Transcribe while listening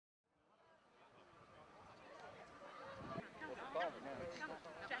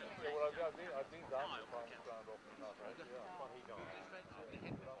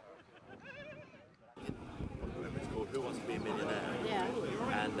It's called Who Wants to Be a Millionaire? Yeah.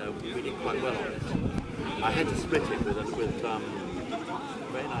 And we did quite well on it. I had to split it with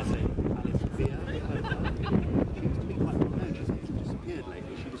very nice lady, Alice Via. She used to be quite well known. She's disappeared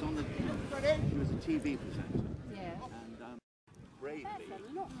lately. She was on the. She was a TV presenter. Yeah. And bravely.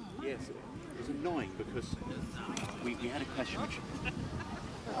 Yes, it was annoying because we had a question which.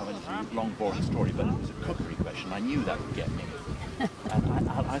 I went through a long, boring story, but it was a cookery question. I knew that would get me. And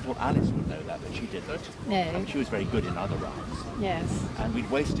I thought Alice would know that, but she didn't. No. And she was very good in other rhymes. Yes. And we'd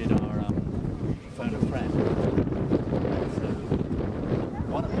wasted our phone a friend. So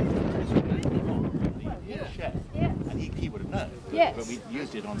one of them was the chef. Yes. And he would have known. Yes. But we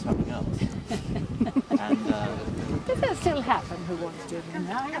used it on something else. And does that still happen? Who Wants to Be a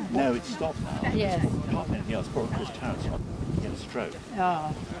Millionaire? no, it's stopped now. Yes. Apart from anything else, poor Chris Tarrant's he had a stroke.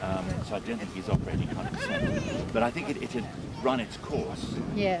 Oh. So I don't think he's operating 100%. But I think it had run its course.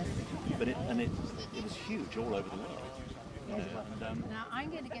 Yes. But it was huge all over the world. You know, and, now I'm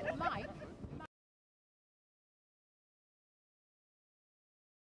going to get a mic.